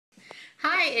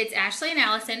Hi, it's Ashley and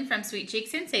Allison from Sweet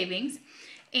Cheeks and Savings,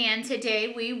 and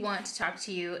today we want to talk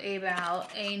to you about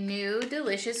a new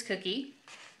delicious cookie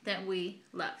that we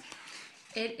love.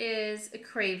 It is a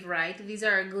Crave, right? These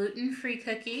are a gluten-free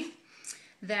cookie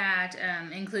that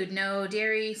include no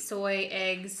dairy, soy,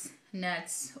 eggs,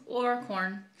 nuts, or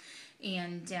corn,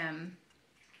 and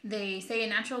they say a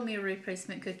natural meal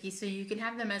replacement cookie, so you can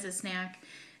have them as a snack,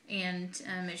 and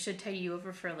it should tide you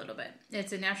over for a little bit.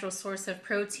 It's a natural source of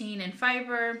protein and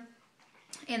fiber,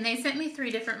 and they sent me 3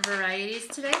 different varieties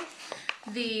today.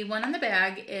 The one on the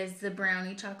bag is the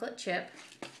brownie chocolate chip,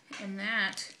 and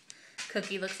that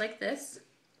cookie looks like this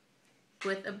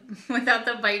without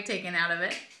the bite taken out of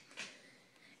it.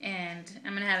 And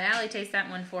I'm going to have Allie taste that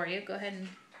one for you. Go ahead and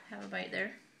have a bite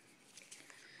there.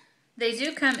 They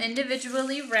do come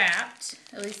individually wrapped,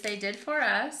 at least they did for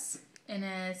us, in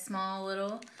a small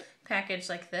little package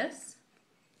like this.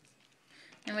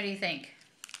 And what do you think?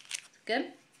 Good?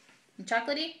 And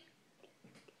chocolatey?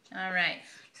 All right.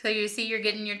 So you see you're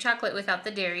getting your chocolate without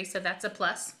the dairy, so that's a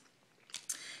plus.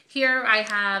 Here I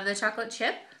have the chocolate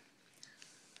chip.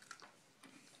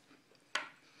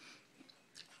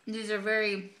 These are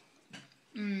very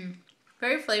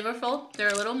flavorful. They're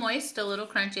a little moist, a little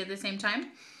crunchy at the same time.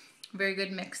 Very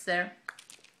good mix there.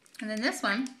 And then this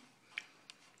one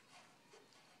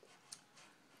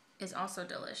is also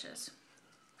delicious.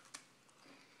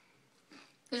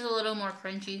 It's a little more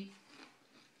crunchy.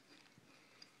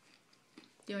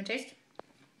 Do you want to taste?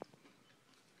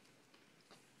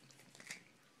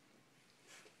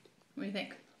 What do you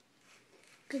think?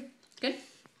 Good. Good?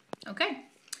 Okay.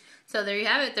 So there you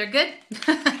have it. They're good.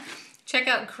 Check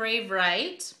out Crave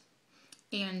Right.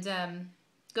 And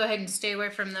go ahead and stay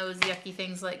away from those yucky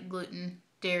things like gluten,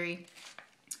 dairy,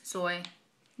 soy,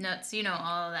 nuts, you know,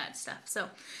 all of that stuff. So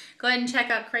go ahead and check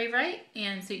out Crave Right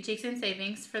and Sweet Cheeks and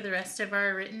Savings for the rest of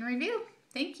our written review.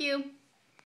 Thank you.